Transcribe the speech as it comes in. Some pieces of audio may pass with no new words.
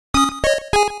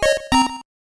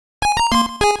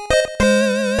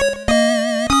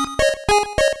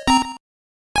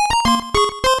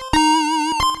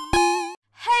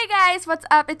what's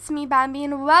up? It's me, Bambi,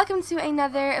 and welcome to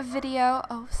another video.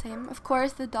 Oh, same. Of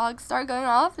course, the dogs start going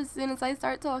off as soon as I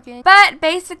start talking. But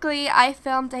basically, I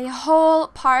filmed a whole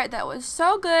part that was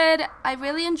so good. I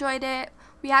really enjoyed it.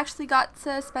 We actually got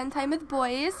to spend time with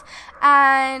boys,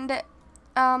 and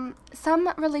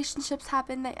some relationships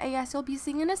happen that I guess you'll be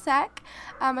seeing in a sec.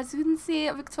 As you can see,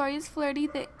 Victoria's flirty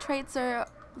traits are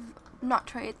not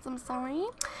traits, I'm sorry.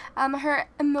 Her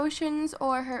emotions,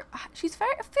 or she's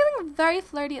feeling very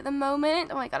flirty at the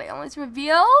moment. Oh my god, I almost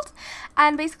revealed.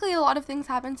 And basically a lot of things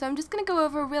happened, so I'm just gonna go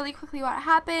over really quickly what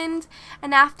happened,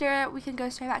 and after we can go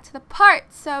straight back to the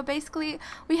part. So basically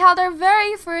we held our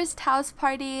very first house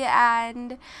party,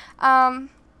 and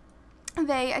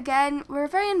they again were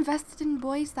very invested in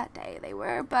boys that day. They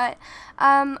were, but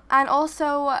and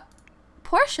also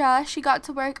Portia, she got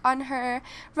to work on her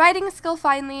writing skill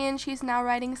finally, and she's now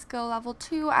writing skill level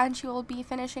 2, and she will be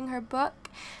finishing her book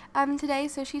today,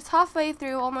 so she's halfway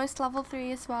through, almost level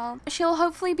 3 as well. She'll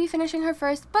hopefully be finishing her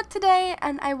first book today,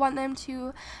 and I want them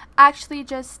to actually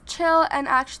just chill and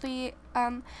actually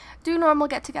do normal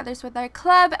get-togethers with their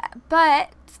club.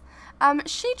 But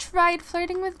she tried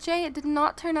flirting with Jay. It did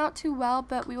not turn out too well,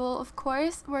 but we will of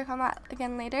course work on that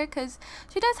again later, because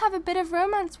she does have a bit of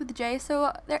romance with Jay,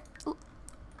 so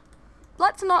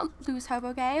let's not lose hope,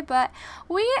 okay? But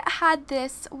we have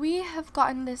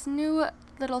gotten this new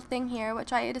little thing here,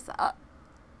 which I just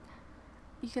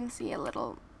you can see a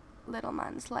little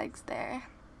man's legs there.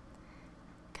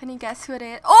 Can you guess who it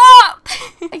is? Oh!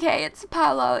 Okay, it's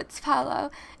Paolo. It's Paolo.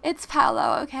 It's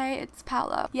Paolo, okay? It's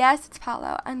Paolo. Yes, it's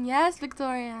Paolo. And yes,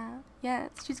 Victoria.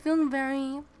 Yes, she's feeling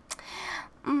very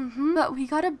But we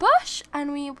got a bush,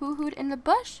 and we woohooed in the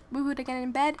bush, woohooed again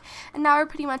in bed, and now we're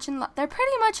pretty much in love. They're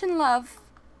pretty much in love.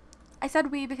 I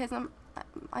said we because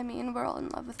I mean, we're all in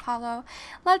love with Paolo.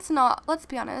 Let's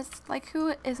be honest. Like,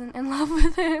 who isn't in love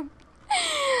with him?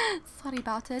 Sorry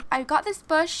about it. I got this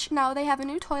bush. Now they have a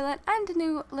new toilet and a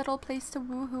new little place to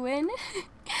woohoo in.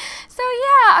 So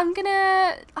yeah, I'm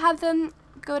gonna have them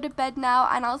go to bed now,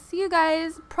 and I'll see you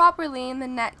guys properly in the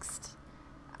next,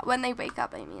 when they wake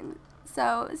up, I mean.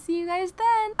 So see you guys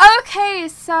then. Okay,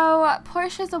 so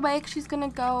Portia's awake. She's gonna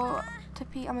go to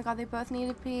pee. Oh my god, they both need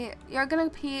to pee. You're gonna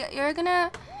pee.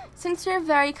 Since you're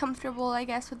very comfortable, I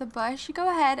guess, with the bush, go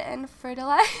ahead and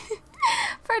fertilize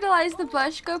the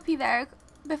bush. Go pee there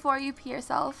before you pee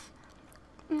yourself.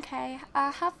 Okay,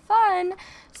 have fun.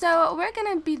 So we're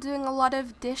gonna be doing a lot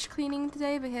of dish cleaning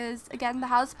today, because again, the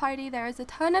house party, there is a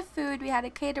ton of food. We had a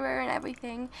caterer and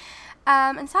everything,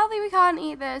 and sadly we can't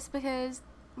eat this because,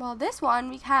 well, this one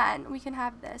we can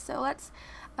have this. So let's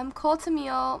call to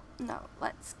meal. No,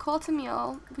 let's call to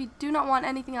meal. We do not want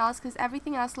anything else because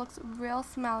everything else looks real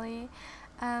smelly.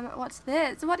 What's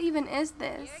this? What even is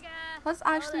this? Let's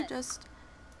actually just,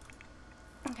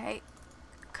 okay,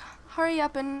 hurry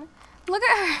up and look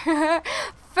at her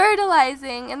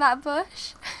fertilizing in that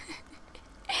bush.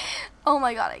 Oh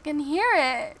my god, I can hear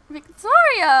it.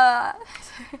 Victoria.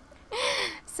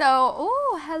 So,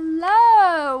 oh,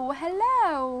 hello.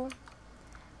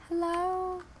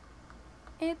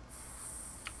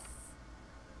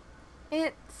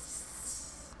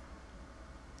 It's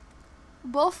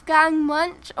Wolfgang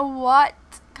Munch. What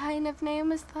kind of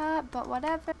name is that? But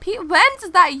whatever. Pete Wentz,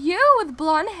 is that you with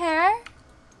blonde hair?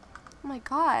 Oh my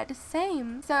god,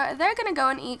 same. So they're gonna go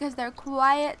and eat because they're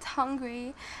quite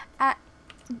hungry.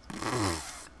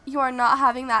 You are not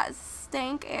having that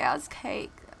stank ass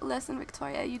cake. Listen,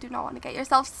 Victoria, you do not want to get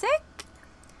yourself sick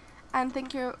and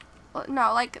think you're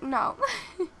no.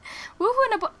 Woohoo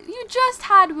in a bush. You just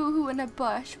had woohoo in a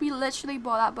bush. We literally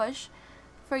bought that bush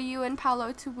for you and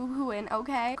Paolo to woohoo in,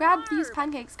 okay? Grab these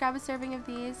pancakes. Grab a serving of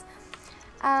these.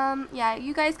 Yeah,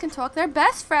 you guys can talk. They're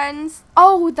best friends.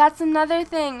 Oh, that's another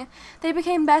thing. They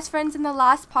became best friends in the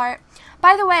last part.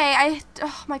 By the way,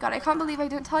 oh my god, I can't believe I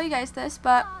didn't tell you guys this,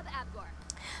 but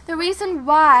the reason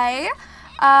why,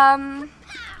 oh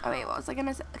wait, what was I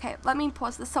gonna say? Okay, let me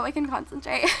pause this so I can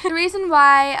concentrate. The reason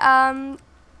why,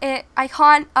 I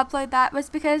can't upload that was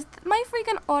because my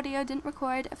freaking audio didn't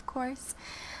record, of course.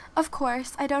 Of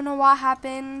course, I don't know what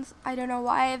happened. I don't know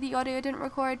why the audio didn't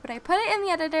record, but I put it in the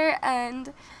editor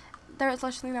and there was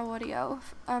literally no audio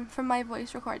from my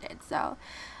voice recorded. So,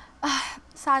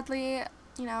 sadly,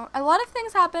 you know, a lot of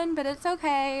things happen, but it's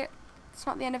okay. It's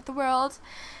not the end of the world.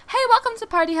 Hey, welcome to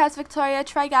Party House, Victoria.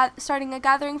 Try starting a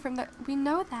gathering from the... We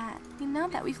know that.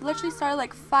 We've literally started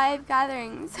like 5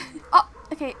 gatherings. Oh,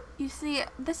 okay. You see,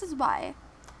 this is why.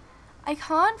 I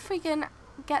can't freaking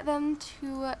get them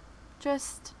to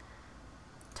just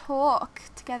talk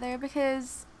together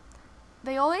because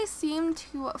they always seem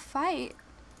to fight.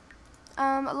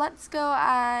 Let's go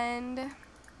and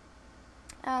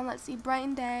Let's see,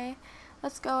 brighten day.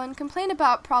 Let's go and complain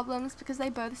about problems because they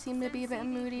both seem to be a bit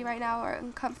moody right now or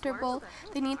uncomfortable.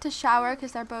 They need to shower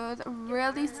because they're both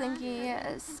really stinky,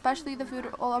 especially the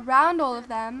food all around all of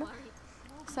them.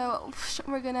 So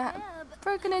we're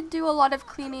gonna do a lot of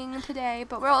cleaning today,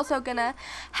 but we're also gonna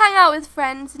hang out with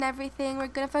friends and everything. We're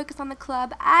gonna focus on the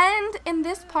club, and in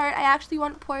this part I actually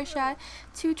want Portia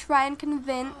to try and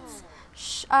convince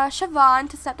Siobhan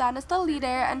to step down as the leader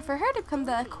and for her to become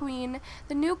the queen,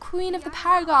 the new queen of the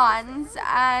Paragons.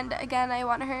 And again, I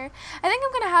think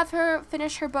I'm gonna have her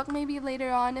finish her book maybe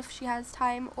later on if she has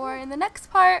time, or in the next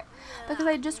part, because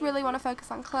I just really want to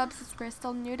focus on clubs since we're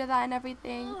still new to that and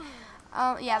everything.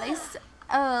 Yeah,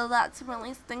 oh, that's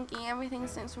really stinky. Everything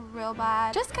stinks real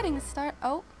bad. Just getting started.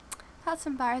 Oh, that's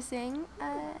embarrassing.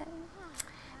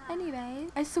 Anyway,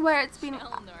 I swear it's been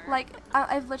like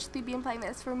I've literally been playing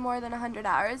this for more than 100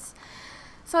 hours,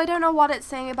 so I don't know what it's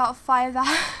saying about 5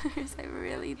 hours. I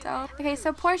really don't. Okay,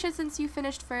 so Portia, since you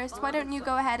finished first, why don't you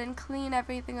go ahead and clean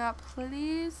everything up,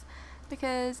 please?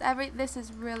 Because this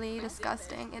is really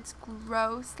disgusting. It's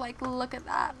gross. Like, look at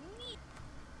that.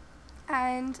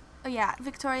 And oh yeah,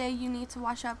 Victoria, you need to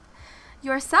wash up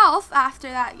yourself after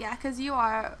that. Yeah, because you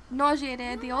are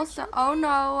nauseated. Oh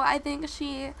no, I think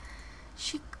she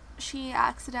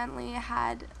accidentally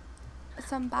had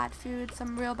some bad food,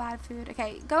 some real bad food.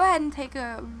 Okay, go ahead and take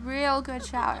a real good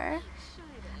shower.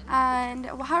 And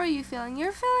how are you feeling?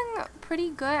 You're feeling pretty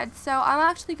good. So I'm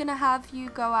actually gonna have you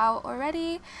go out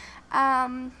already,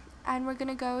 and we're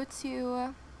gonna go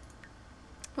to.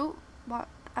 Oh, what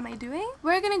am I doing?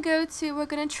 We're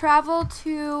gonna travel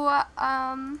to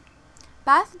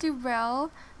Bath du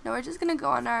Ril. No, we're just gonna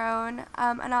go on our own,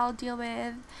 and I'll deal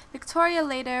with Victoria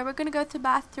later. We're gonna go to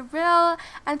Bath du Ril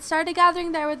and start a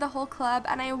gathering there with the whole club,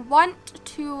 and I want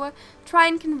to try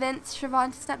and convince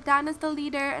Siobhan to step down as the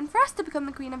leader and for us to become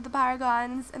the queen of the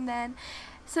Paragons. And then,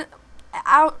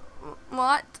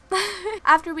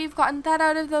 after we've gotten that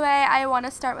out of the way, I want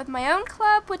to start with my own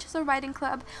club, which is a writing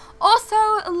club.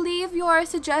 Also, leave your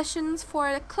suggestions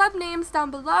for club names down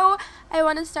below. I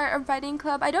want to start a writing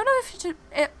club. I don't know if you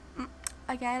should.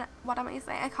 Again, what am I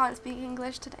saying? I can't speak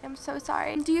English today. I'm so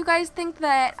sorry. Do you guys think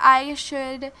that I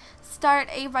should start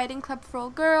a writing club for all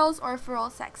girls or for all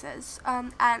sexes?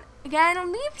 And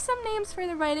again, leave some names for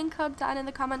the writing club down in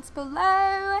the comments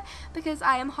below, because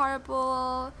I am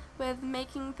horrible with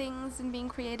making things and being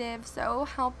creative. So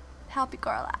help a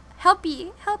girl out. Help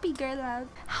a girl out.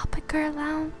 Help a girl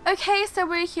out. Okay, so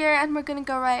we're here and we're gonna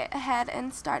go right ahead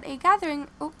and start a gathering.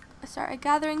 Start a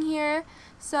gathering here.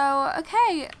 So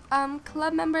okay,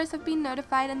 club members have been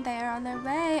notified and they are on their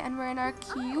way, and we're in our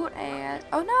cute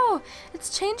oh no,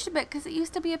 it's changed a bit because it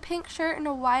used to be a pink shirt and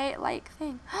a white like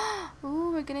thing. Ooh,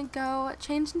 we're gonna go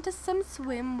change into some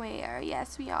swimwear.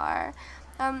 Yes, we are.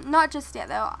 Not just yet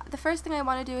though. The first thing I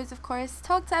want to do is of course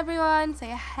talk to everyone, say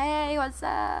hey, what's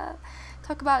up,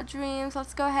 talk about dreams.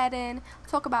 Let's go ahead and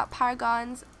talk about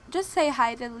Paragons. Just say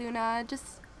hi to Luna.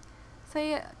 Just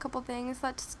say a couple things.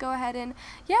 Let's go ahead and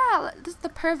yeah, this is the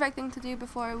perfect thing to do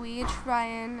before we try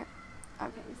and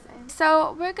same.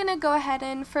 So we're gonna go ahead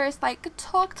and first like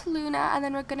talk to Luna, and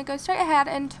then we're gonna go straight ahead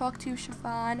and talk to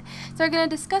Siobhan. So we're gonna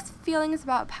discuss feelings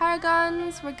about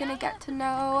Paragons. We're gonna get to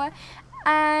know,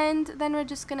 and then we're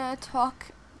just gonna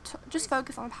just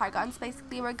focus on Paragons.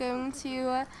 Basically, we're going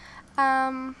to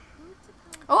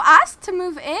ask to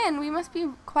move in. We must be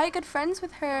quite good friends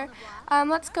with her.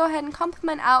 Let's go ahead and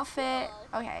compliment outfit.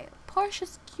 Okay,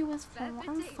 Portia's cute as fuck.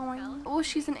 I'm sorry. Oh,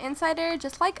 she's an insider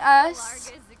just like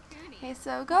us. Okay,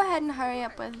 so go ahead and hurry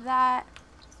up with that.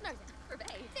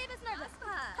 Okay.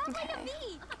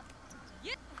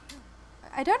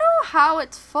 I don't know how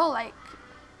it's full. Like,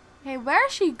 okay, where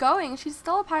is she going? She's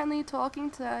still apparently talking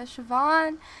to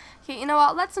Siobhan. Okay, you know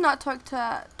what? Let's not talk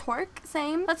to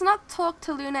Let's not talk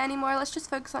to Luna anymore. Let's just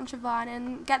focus on Siobhan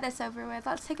and get this over with.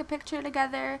 Let's take a picture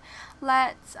together.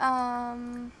 Let's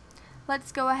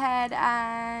go ahead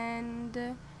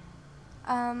and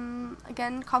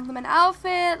again, compliment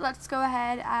outfit. Let's go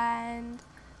ahead and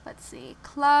let's see,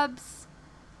 clubs.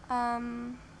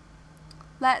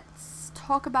 Let's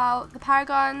talk about the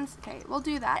Paragons. Okay, we'll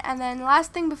do that. And then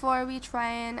last thing before we try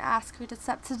and ask her to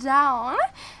step down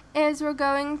is we're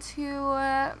going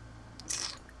to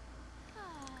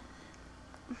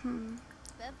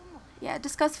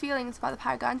discuss feelings about the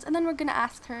Paragons, and then we're gonna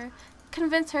ask her,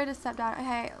 convince her to step down.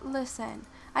 Okay, listen,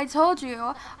 I told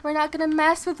you we're not gonna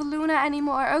mess with Luna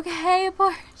anymore. Okay,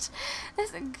 Port,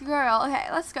 this girl. Okay,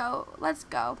 let's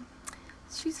go.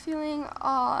 She's feeling,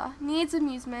 needs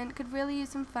amusement, could really use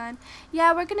some fun.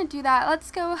 Yeah, we're gonna do that. Let's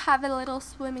go have a little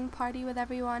swimming party with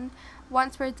everyone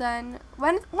once we're done.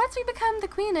 Once we become the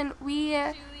queen and we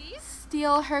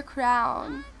steal her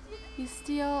crown. You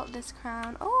steal this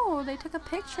crown. Oh, they took a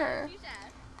picture.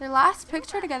 Their last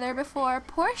picture together before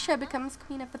Portia becomes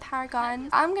queen of the Paragon.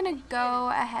 I'm gonna go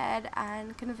ahead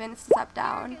and convince to step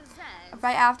down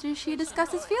right after she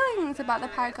discusses feelings about the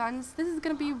Paragons. This is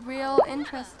gonna be real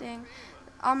interesting.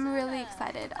 I'm really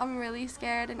excited. I'm really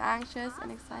scared and anxious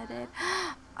and excited.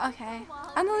 Okay.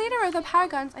 I'm the leader of the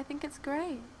Paragons. I think it's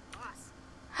great.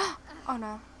 Oh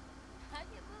no.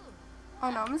 Oh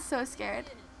no, I'm so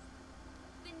scared.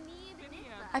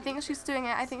 I think she's doing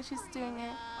it. I think she's doing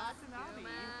it.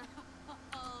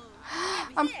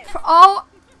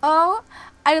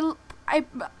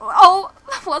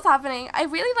 What's happening? I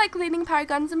really like leading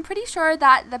Paragons. I'm pretty sure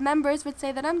that the members would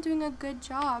say that I'm doing a good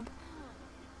job.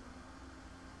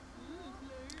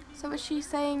 So is she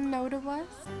saying no to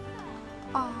us?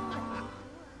 Oh.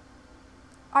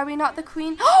 Are we not the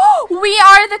queen? We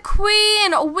are the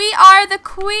queen! We are the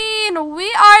queen!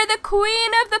 We are the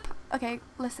queen of the... Okay,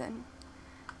 listen.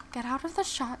 Get out of the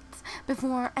shots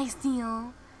before I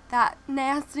steal that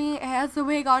nasty ass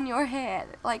wig on your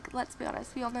head. Like, let's be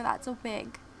honest, we all know that's a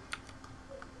wig.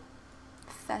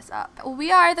 Fess up.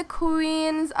 We are the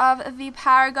queens of the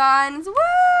Paragons.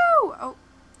 Woo! Oh.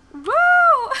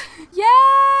 Woo!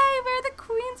 Yay! We're the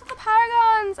queens of the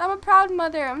Paragons. I'm a proud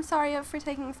mother. I'm sorry for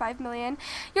taking 5 million.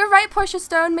 You're right, Portia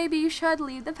Stone. Maybe you should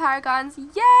lead the Paragons.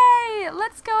 Yay!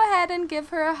 Let's go ahead and give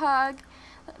her a hug.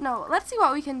 No, let's see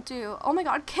what we can do. Oh my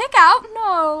god, kick out?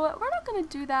 No, we're not gonna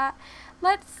do that.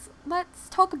 Let's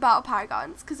talk about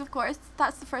Paragons, because of course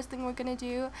that's the first thing we're gonna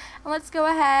do. And let's go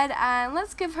ahead and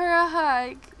let's give her a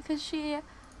hug, because she,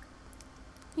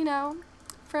 you know,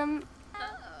 from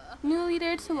new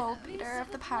leader to old leader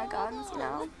of the Paragons, you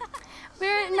know.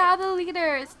 We're now the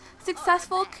leaders.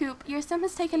 Successful coup. Your sim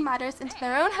has taken matters into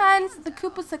their own hands. The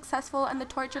coup was successful and the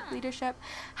torch of leadership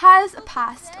has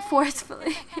passed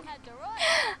forcefully.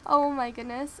 Oh my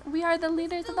goodness. We are the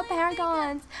leaders of the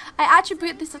Paragons. I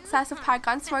attribute the success of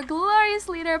Paragons to our glorious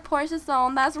leader, Portia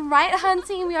Stone. That's right,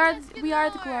 hunty. We are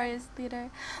the glorious leader.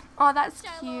 Oh, that's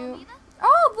cute.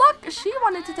 Oh, look, she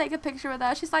wanted to take a picture with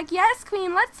us. She's like, yes,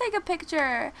 queen, let's take a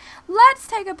picture. Let's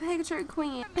take a picture,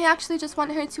 queen. I actually just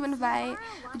want her to invite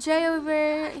Jay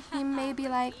over. He may be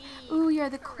like, ooh,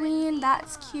 you're the queen.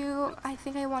 That's cute. I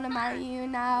think I want to marry you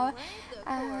now.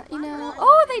 You know,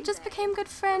 oh, they just became good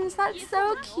friends. That's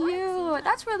so cute.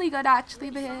 That's really good, actually,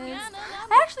 because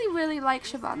I actually really like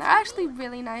Siobhan. They're actually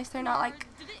really nice. They're not, like,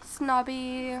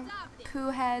 snobby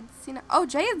poo heads, you know. Oh,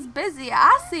 Jay is busy.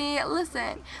 I see.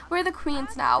 Listen, we're the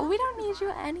queens now. We don't need you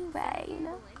anyway, you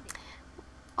know.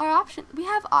 Our option. We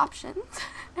have options.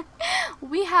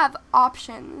 We have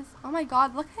options. Oh my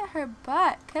god, look at her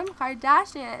butt. Kim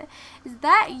Kardashian. Is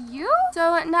that you?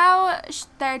 So now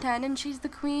they're done and she's the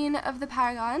queen of the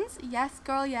Paragons. Yes,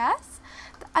 girl, yes.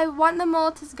 I want them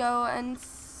all to go and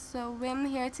swim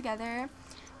here together.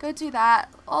 Go do that.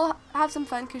 I'll have some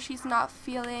fun because she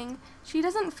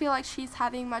doesn't feel like she's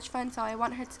having much fun, so I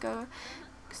want her to go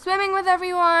swimming with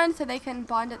everyone so they can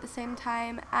bond at the same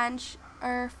time and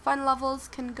our fun levels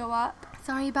can go up.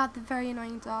 Sorry about the very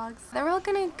annoying dogs. They're all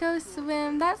gonna go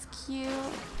swim. That's cute.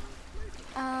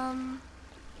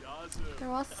 They're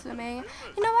all swimming.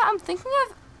 You know what? I'm thinking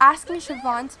of asking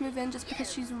Siobhan to move in just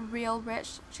because she's real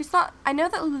rich. She's not. I know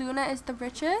that Luna is the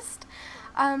richest.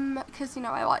 Because, you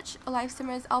know, I watch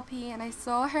Simmer's LP and I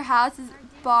saw her house is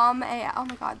bomb. Oh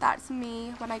my god, that's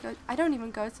me when I don't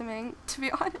even go swimming, to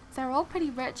be honest. They're all pretty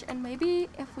rich, and maybe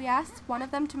if we asked one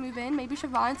of them to move in, maybe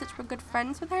Siobhan, since we're good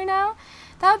friends with her now,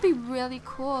 that would be really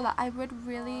cool. I would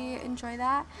really enjoy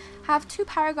that. Have 2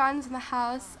 Paragons in the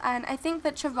house, and I think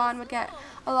that Siobhan would get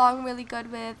along really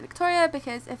good with Victoria,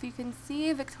 because if you can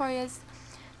see, Victoria's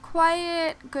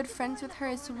quite good friends with her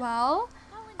as well.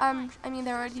 I mean,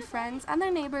 they're already friends and they're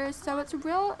neighbors, so it's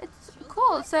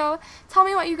cool. So tell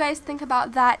me what you guys think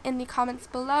about that in the comments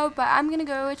below. But I'm gonna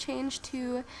go change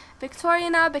to Victoria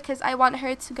now because I want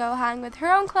her to go hang with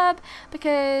her own club,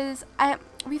 because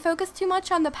we focus too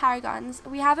much on the Paragons.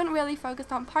 We haven't really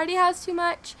focused on Party House too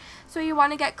much, so you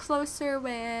want to get closer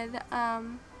with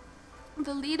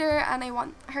the leader, and I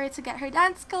want her to get her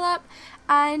dance skill up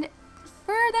and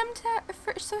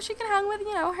so she can hang with,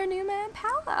 you know, her new man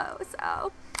Paolo.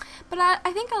 So, but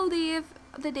I think I'll leave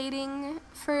the dating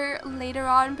for later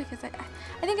on because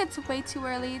I think it's way too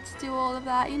early to do all of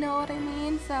that, you know what I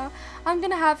mean? So I'm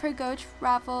gonna have her go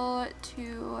travel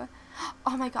to,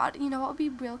 oh my god, you know what would be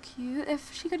real cute?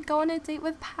 If she could go on a date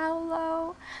with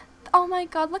Paolo. Oh my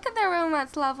god, look at their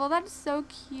romance level. That is so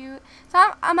cute.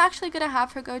 So I'm actually gonna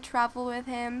have her go travel with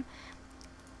him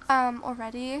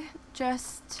already.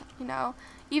 Just, you know,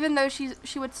 even though she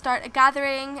would start a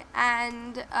gathering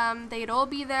and they'd all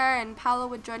be there and Paolo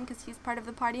would join because he's part of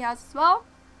the party house as well.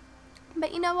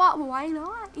 But you know what? Why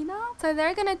not? You know? So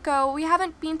they're gonna go. We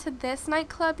haven't been to this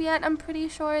nightclub yet, I'm pretty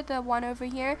sure. The one over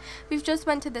here. We've just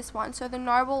went to this one. So the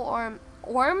Narwhal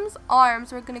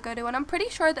Arms we're gonna go to. And I'm pretty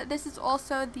sure that this is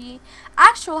also the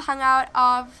actual hangout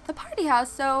of the party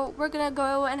house. So we're gonna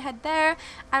go and head there.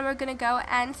 And we're gonna go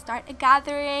and start a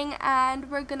gathering. And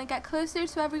we're gonna get closer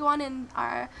to everyone in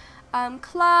our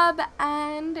club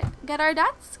and get our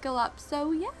dance skill up.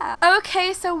 So yeah.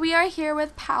 Okay, so we are here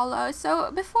with Paolo.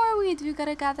 So before we do get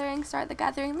a gathering, start the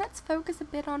gathering, let's focus a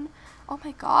bit on, oh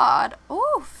my god,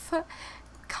 oof,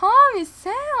 calm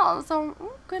yourselves.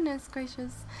 Oh goodness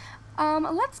gracious.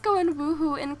 Let's go and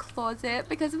woohoo in closet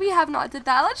because we have not did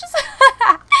that. Let's just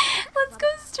let's go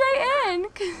straight in,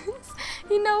 cause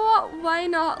you know what, why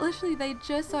not? Literally they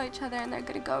just saw each other and they're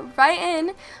gonna go right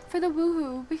in for the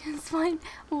woohoo because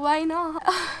why not?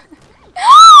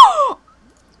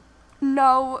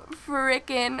 No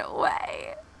freaking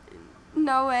way.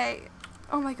 No way.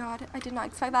 Oh my god, I did not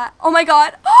expect that. Oh my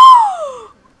god.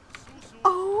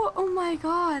 Oh my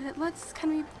god. Can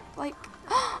we like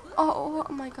oh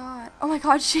my god. Oh my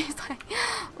god, she's like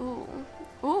ooh.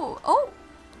 Ooh.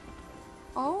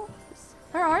 Oh.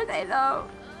 Where are they though?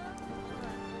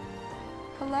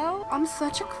 Hello? I'm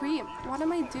such a creep. What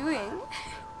am I doing?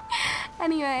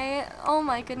 Anyway, oh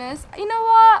my goodness. You know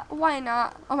what? Why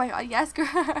not? Oh my god, yes,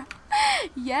 girl.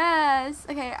 Yes.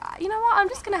 Okay, you know what? I'm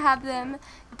just gonna have them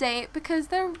date because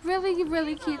they're really,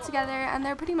 really cute together and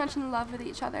they're pretty much in love with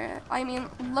each other. I mean,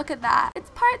 look at that. It's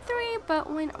part 3,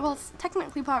 but well, it's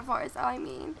technically part 4, so I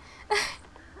mean.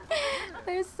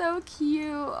 They're so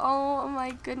cute. Oh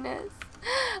my goodness.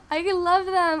 I love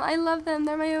them. I love them.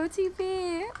 They're my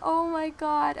OTP. Oh my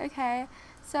god. Okay.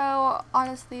 So,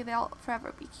 honestly, they'll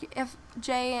forever be cute. If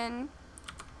Jay and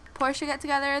Portia get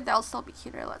together, they'll still be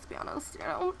cuter, let's be honest, you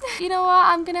know. You know what?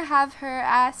 I'm gonna have her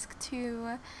ask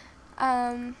to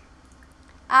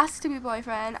be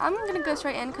boyfriend. I'm gonna go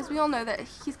straight in because we all know that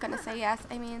he's gonna say yes.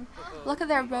 I mean, look at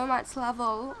their romance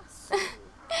level.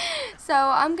 So,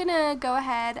 I'm gonna go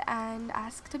ahead and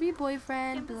ask to be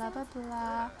boyfriend, blah, blah,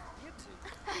 blah.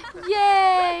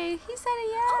 Yay! He said a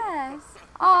yes.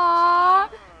 Aww.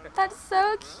 That's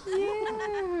so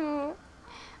cute.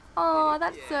 Oh,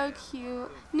 that's so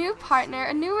cute. New partner.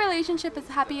 A new relationship is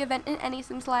a happy event in any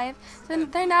Sim's life. So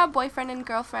they're now boyfriend and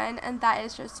girlfriend, and that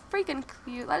is just freaking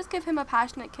cute. Let's give him a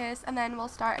passionate kiss, and then we'll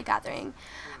start a gathering.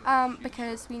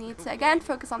 Because we need to, again,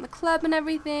 focus on the club and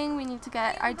everything. We need to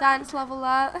get our dance level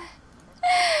up.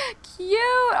 Cute!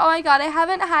 Oh my god, I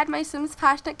haven't had my Sims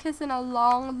passionate kiss in a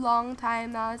long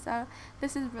time now, so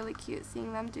this is really cute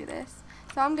seeing them do this.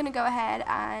 So I'm gonna go ahead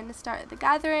and start the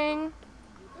gathering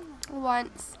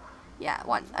once.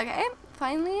 Okay,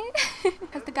 finally.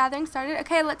 Has the gathering started?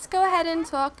 Okay, let's go ahead and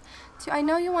talk to, I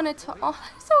know you wanted to, oh,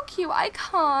 that's so cute, I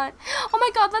can't. Oh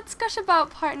my god, let's gush about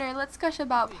partner,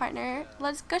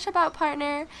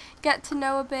 get to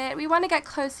know a bit. We want to get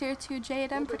closer to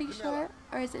Jade, I'm pretty sure.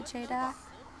 Or is it Jada?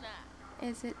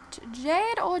 Is it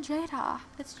Jade or Jada?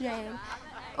 It's Jade.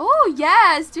 Oh,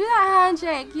 yes, do that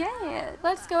handshake, yeah.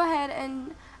 Let's go ahead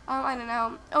and, I don't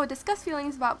know. Oh, discuss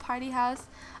feelings about party house.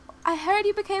 I heard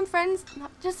you became friends,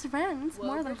 not just friends,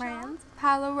 more than friends.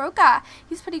 Paolo Roca,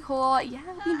 he's pretty cool. Yeah,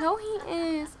 we know he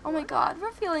is. Oh my god,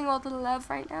 we're feeling all the love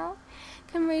right now.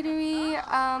 Camaraderie,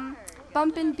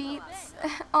 bumping beats.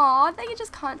 Aw, they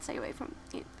just can't stay away from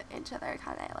each other,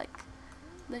 kind of like.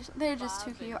 They're just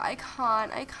too cute. I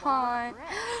can't. Oh,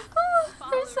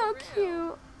 they're so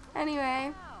cute.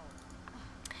 Anyway.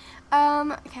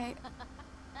 Okay.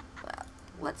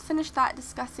 Let's finish that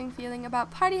disgusting feeling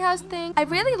about party house thing. I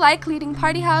really like leading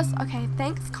party house. Okay,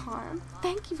 thanks, Carm.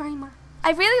 Thank you very much.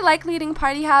 I really like leading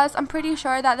party house. I'm pretty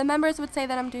sure that the members would say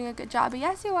that I'm doing a good job. But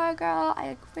yes, you are, girl. I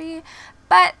agree.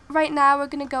 But right now, we're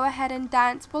going to go ahead and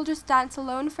dance. We'll just dance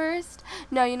alone first.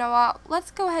 No, you know what?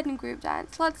 Let's go ahead and group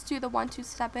dance. Let's do the 1-2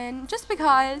 step in. Just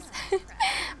because.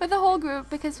 With the whole group.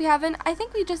 Because we haven't. I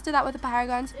think we just did that with the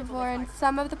Paragons before in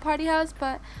some of the party house.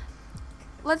 But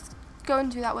let's go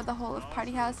and do that with the whole of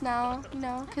party house now. You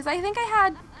know? Because I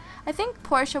think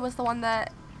Portia was the one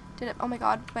that did it. Oh my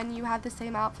god. When you have the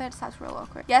same outfits. That's real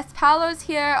awkward. Yes, Paolo's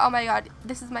here. Oh my god.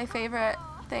 This is my favorite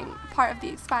thing. Part of the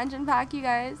expansion pack, you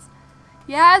guys.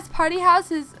 Yes, party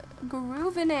house is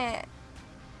grooving it.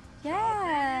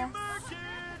 Yes.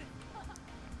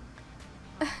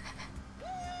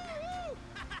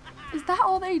 Is that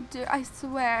all they do? I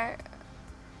swear.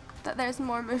 that there's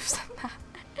more moves than that.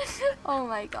 Oh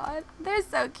my god. They're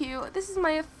so cute. This is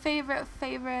my favorite.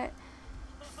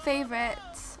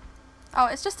 Oh,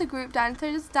 it's just a group dance.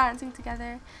 They're just dancing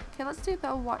together. Okay, let's do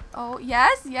the one. Oh,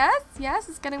 yes.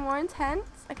 It's getting more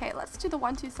intense. Okay, let's do the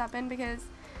 1-2-7 because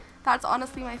that's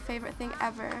honestly my favorite thing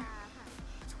ever.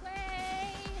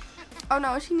 Oh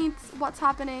no, she needs. What's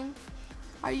happening?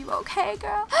 Are you okay,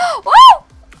 girl? Whoa!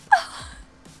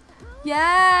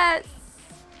 Yes.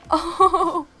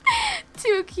 Oh,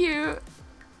 too cute.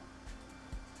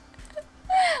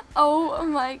 Oh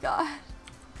my god.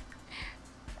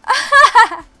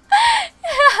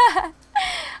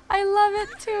 I love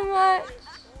it too much.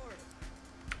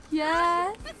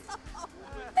 Yes.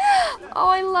 Oh,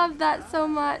 I love that so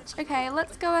much. Okay,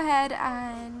 let's go ahead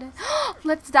and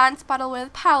let's dance battle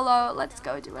with Paolo. Let's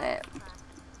go do it.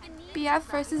 BF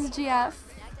versus GF.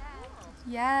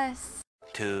 Yes.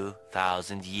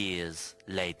 2,000 years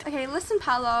later. Okay, listen,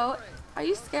 Paolo. Are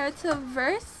you scared to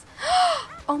verse?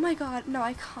 Oh my god, no,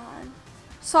 I can't.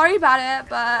 Sorry about it,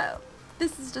 but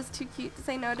this is just too cute to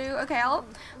say no to. Okay, I'll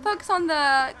focus on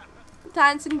the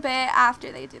dancing bit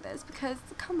after they do this because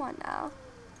come on now.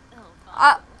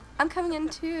 I'm coming in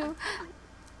too.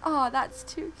 Oh, that's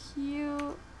too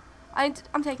cute. I'm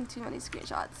taking too many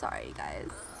screenshots. Sorry, guys.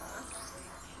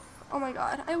 Oh my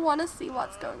god, I want to see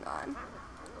what's going on.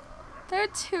 They're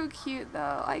too cute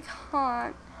though. I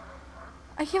can't.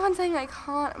 I keep on saying I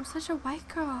can't. I'm such a white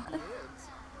girl.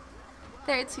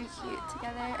 They're too cute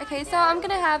together. Okay, so I'm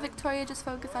gonna have Victoria just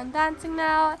focus on dancing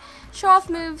now. Show off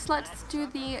moves. Let's do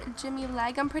the Jimmy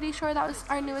leg. I'm pretty sure that was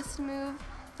our newest move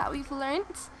that we've learned.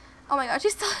 Oh my god,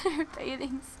 she's still in her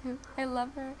bathing suit. I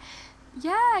love her.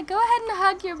 Yeah, go ahead and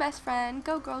hug your best friend.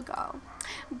 Go, girl, go.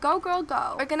 Go, girl,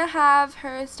 go. We're gonna have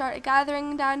her start a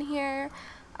gathering down here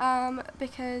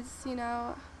because, you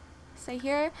know, stay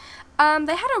here.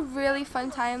 They had a really fun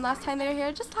time last time they were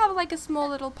here. Just have like a small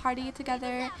little party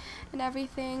together and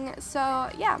everything. So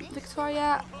yeah,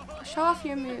 Victoria, show off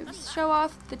your moves. Show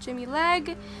off the Jimmy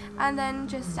leg and then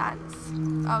just dance.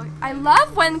 Oh, I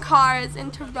love when cars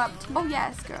interrupt. Oh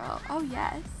yes, girl. Oh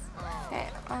yes. Okay,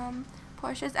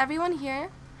 Portia, is everyone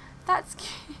here? That's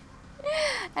cute.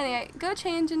 Anyway, go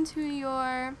change into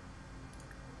your...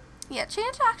 Yeah,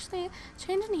 change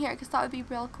in here because that would be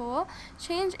real cool.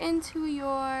 Change into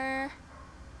your...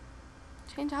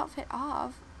 Change outfit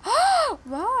off.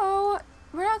 Whoa!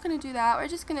 We're not going to do that. We're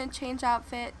just going to change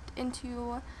outfit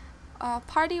into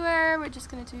party wear. We're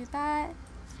just going to do that.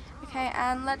 Okay,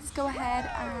 and let's go ahead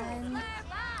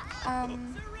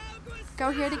and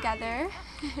go here together.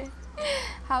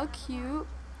 How cute.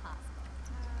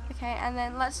 Okay, and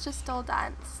then let's just still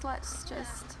dance. Let's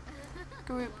just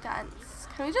group dance.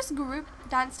 Can we just group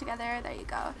dance together? There you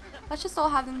go. Let's just all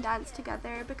have them dance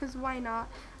together because why not?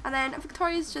 And then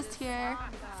Victoria's just here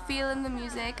feeling the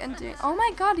music and doing... Oh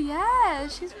my god, yeah!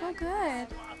 She's real good.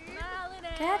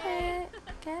 Get it.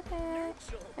 Get it.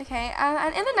 Okay,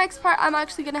 and in the next part, I'm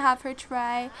actually going to have her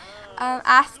try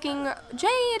asking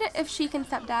Jade if she can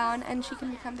step down and she can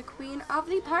become the queen of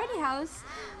the party house.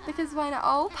 Because why not?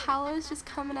 Oh, Paolo's just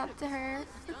coming up to her.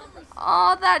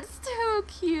 Oh, that's too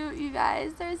cute, you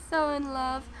guys. They're so in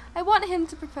love. I want him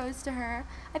to propose to her.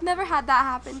 I've never had that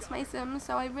happen to my Sims,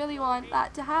 so I really want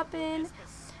that to happen.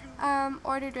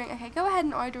 Order a drink. Okay, go ahead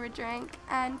and order a drink.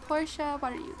 And Portia,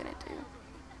 what are you going to do?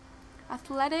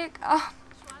 Athletic? Oh,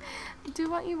 do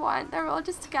what you want. They're all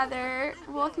just together,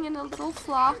 walking in a little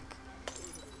flock.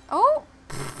 Oh,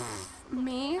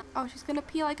 me? Oh, she's gonna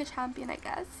pee like a champion, I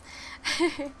guess.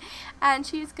 And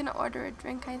she's gonna order a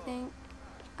drink, I think.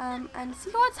 And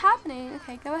see what's happening.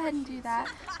 Okay, go ahead and do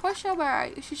that. Portia, where are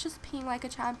you? She's just peeing like a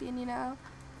champion, you know.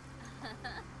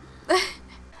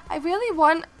 I really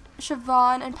want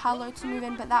Siobhan and Paolo to move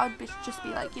in, but that would just be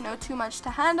like, you know, too much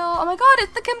to handle. Oh my god,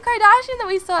 it's the Kim Kardashian that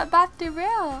we saw at Bath de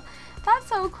Real. That's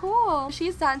so cool.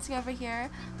 She's dancing over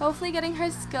here, hopefully getting her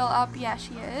skill up. Yeah,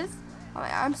 she is. Oh my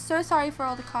god, I'm so sorry for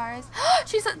all the cars.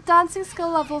 She's at dancing skill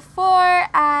level 4,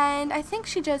 and I think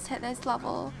she just hit this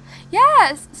level.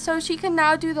 Yes, so she can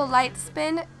now do the light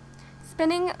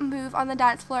spinning move on the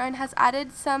dance floor and has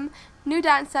added some new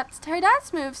dance steps to her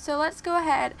dance moves. So let's go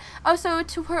ahead. Oh, so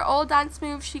to her old dance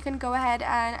move, she can go ahead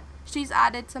and she's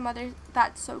added some other.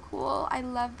 That's so cool. I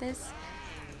love this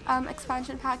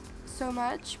expansion pack so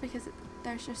much because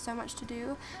there's just so much to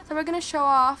do. So we're gonna show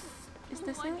off. Is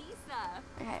this it?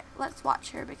 Okay, let's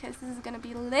watch her because this is gonna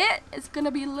be lit. It's gonna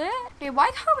be lit. Okay,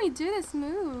 why can't we do this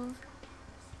move?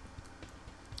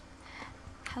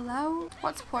 Hello?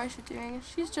 What's Portia doing?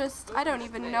 She's just, I don't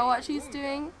even know what she's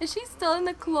doing. Is she still in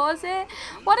the closet?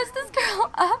 What is this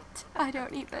girl up to? I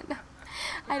don't even know.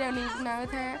 I don't even know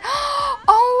her.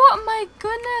 Oh my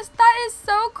goodness, that is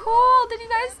so cool. Did you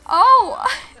guys? Oh.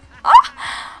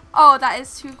 Oh, that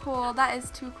is too cool. That is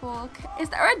too cool. Is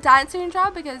there a dancing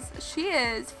job? Because she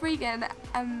is freaking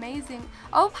amazing.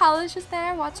 Oh, Paula's just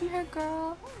there watching her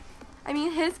girl. I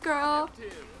mean his girl.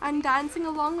 And dancing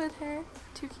along with her.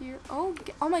 Too cute. Oh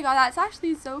my god, that's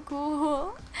actually so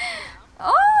cool.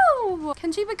 Oh!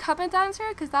 Can she become a dancer?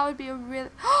 Because that would be a really...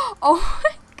 Oh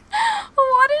my god.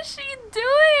 What is she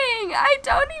doing? I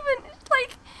don't even...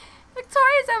 Like,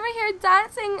 Victoria's over here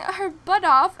dancing her butt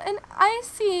off. And I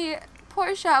see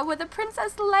Portia with a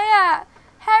Princess Leia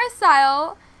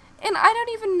hairstyle. And I don't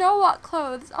even know what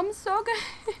clothes. I'm so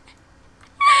good.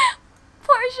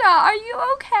 Portia, are you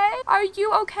okay? Are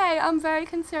you okay? I'm very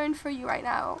concerned for you right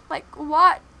now. Like,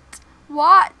 what?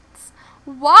 What?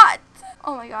 What?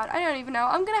 Oh my god, I don't even know.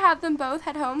 I'm gonna have them both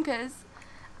head home because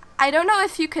I don't know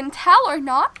if you can tell or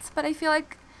not, but I feel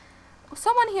like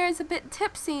someone here is a bit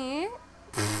tipsy.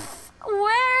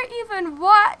 Where even?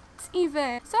 What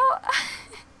even? So,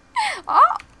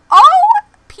 oh,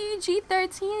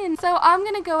 PG-13. So I'm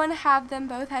gonna go and have them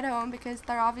both head home because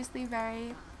they're obviously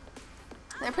they're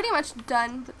pretty much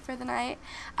done for the night.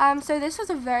 So this was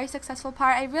a very successful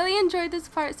part. I really enjoyed this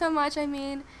part so much. I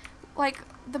mean, like,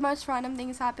 the most random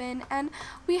things happen. And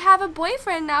we have a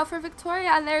boyfriend now for Victoria,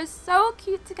 and they're so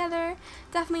cute together.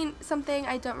 Definitely something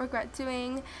I don't regret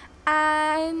doing.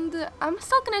 And I'm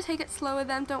still gonna take it slow with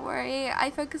them, don't worry.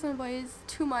 I focus on boys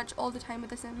too much all the time with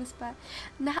The Sims, but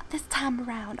not this time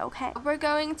around, okay? We're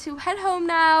going to head home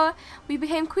now. We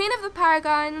became queen of the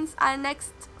Paragons, and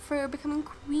next for becoming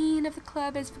queen of the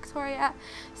club is Victoria.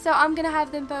 So I'm gonna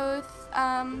have them both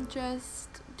just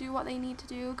do what they need to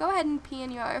do. Go ahead and pee in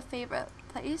your favorite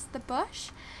place, the bush.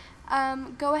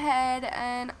 Go ahead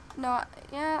and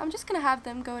I'm just gonna have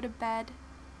them go to bed.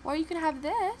 Or you can have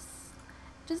this.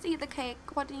 Just eat the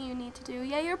cake. What do you need to do?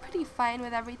 Yeah, you're pretty fine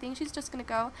with everything. She's just gonna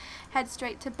go head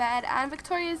straight to bed, and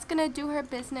Victoria's gonna do her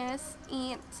business,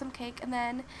 eat some cake, and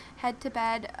then head to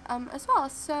bed as well.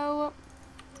 So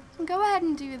go ahead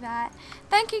and do that.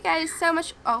 Thank you guys so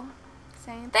much.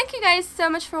 Thank you guys so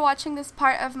much for watching this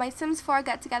part of my Sims 4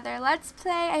 Get Together Let's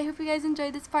Play. I hope you guys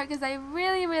enjoyed this part because I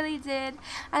really, really did.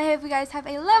 And I hope you guys have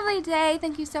a lovely day.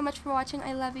 Thank you so much for watching.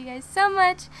 I love you guys so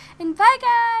much. And bye,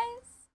 guys!